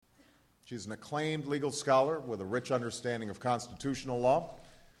She's an acclaimed legal scholar with a rich understanding of constitutional law.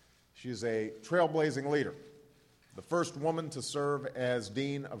 She's a trailblazing leader, the first woman to serve as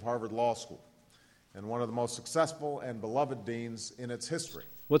dean of Harvard Law School, and one of the most successful and beloved deans in its history.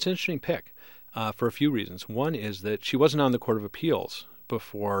 Well, it's an interesting pick for a few reasons. One is that she wasn't on the Court of Appeals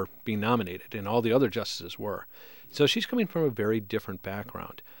before being nominated, and all the other justices were. So she's coming from a very different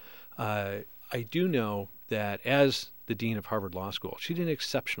background. I do know that as the dean of Harvard Law School, she did an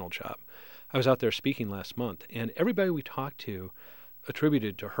exceptional job. I was out there speaking last month, and everybody we talked to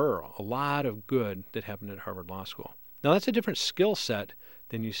attributed to her a lot of good that happened at Harvard Law School. Now, that's a different skill set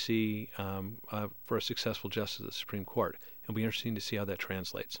than you see for a successful justice of the Supreme Court. It'll be interesting to see how that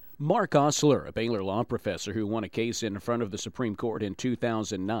translates. Mark Osler, a Baylor law professor who won a case in front of the Supreme Court in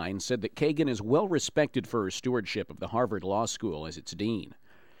 2009, said that Kagan is well respected for her stewardship of the Harvard Law School as its dean.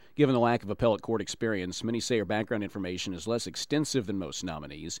 Given the lack of appellate court experience, many say her background information is less extensive than most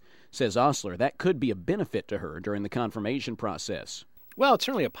nominees. Says Osler, that could be a benefit to her during the confirmation process. Well, it's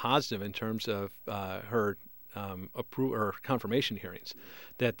certainly a positive in terms of her or confirmation hearings,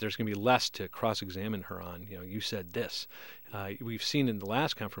 that there's going to be less to cross-examine her on. You said this. We've seen in the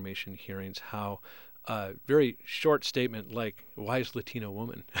last confirmation hearings how a very short statement like "wise Latino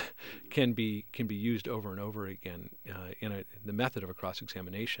woman" can be used over and over again in the method of a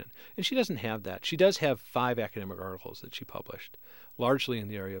cross-examination. And she doesn't have that. She does have 5 academic articles that she published, largely in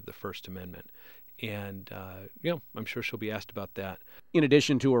the area of the First Amendment. And, I'm sure she'll be asked about that. In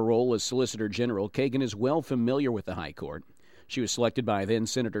addition to her role as Solicitor General, Kagan is well familiar with the High Court. She was selected by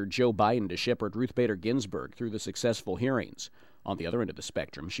then-Senator Joe Biden to shepherd Ruth Bader Ginsburg through the successful hearings. On the other end of the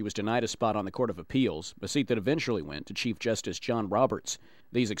spectrum, she was denied a spot on the Court of Appeals, a seat that eventually went to Chief Justice John Roberts.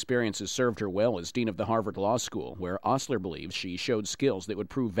 These experiences served her well as dean of the Harvard Law School, where Osler believes she showed skills that would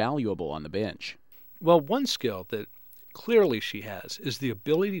prove valuable on the bench. Well, one skill that clearly she has is the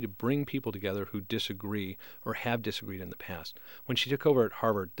ability to bring people together who disagree or have disagreed in the past. When she took over at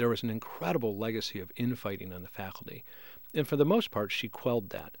Harvard, there was an incredible legacy of infighting on the faculty. And for the most part, she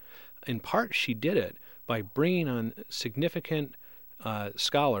quelled that. In part, she did it by bringing on significant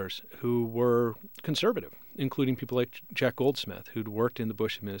scholars who were conservative, including people like Jack Goldsmith, who'd worked in the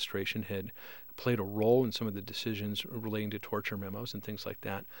Bush administration, had played a role in some of the decisions relating to torture memos and things like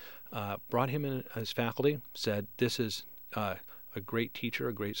that, brought him in as faculty, said, this is a great teacher,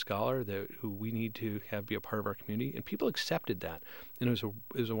 a great scholar who we need to have be a part of our community. And people accepted that. And it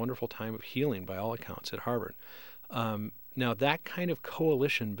was a wonderful time of healing by all accounts at Harvard. Now, that kind of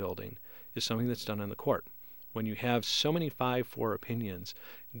coalition building is something that's done on the court. When you have so many 5-4 opinions,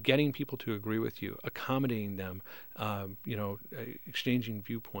 getting people to agree with you, accommodating them, exchanging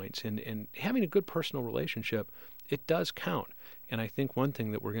viewpoints, and having a good personal relationship, it does count. And I think one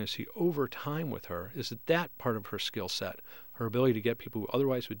thing that we're going to see over time with her is that part of her skill set, her ability to get people who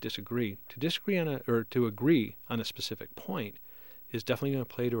otherwise would disagree, to agree on a specific point, is definitely going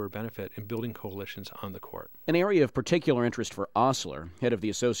to play to her benefit in building coalitions on the court. An area of particular interest for Osler, head of the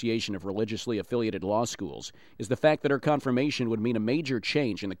Association of Religiously Affiliated Law Schools, is the fact that her confirmation would mean a major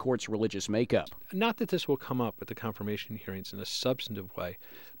change in the court's religious makeup. Not that this will come up at the confirmation hearings in a substantive way,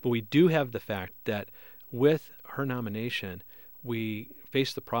 but we do have the fact that with her nomination, we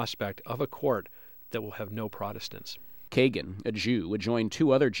face the prospect of a court that will have no Protestants. Kagan, a Jew, would join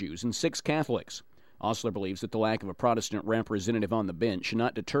 2 other Jews and 6 Catholics. Osler believes that the lack of a Protestant representative on the bench should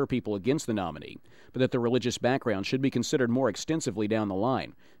not deter people against the nominee, but that the religious background should be considered more extensively down the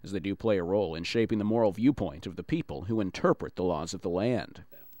line, as they do play a role in shaping the moral viewpoint of the people who interpret the laws of the land.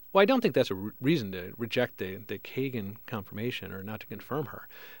 Well, I don't think that's a reason to reject the Kagan confirmation or not to confirm her.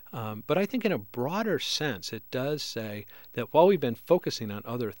 But I think in a broader sense, it does say that while we've been focusing on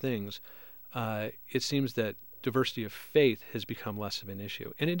other things, it seems that diversity of faith has become less of an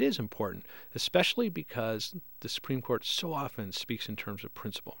issue. And it is important, especially because the Supreme Court so often speaks in terms of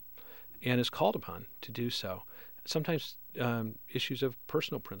principle and is called upon to do so. Sometimes issues of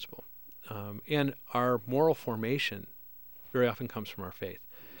personal principle. And our moral formation very often comes from our faith.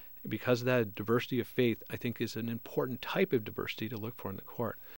 Because of that, diversity of faith, I think, is an important type of diversity to look for in the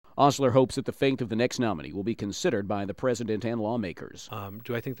court. Osler hopes that the fate of the next nominee will be considered by the president and lawmakers.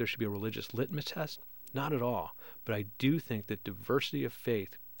 Do I think there should be a religious litmus test? Not at all. But I do think that diversity of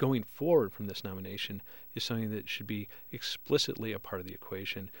faith going forward from this nomination is something that should be explicitly a part of the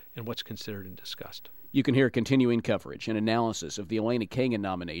equation and what's considered and discussed. You can hear continuing coverage and analysis of the Elena Kagan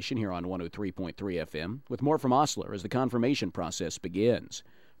nomination here on 103.3 FM, with more from Osler as the confirmation process begins.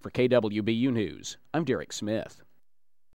 For KWBU News, I'm Derek Smith.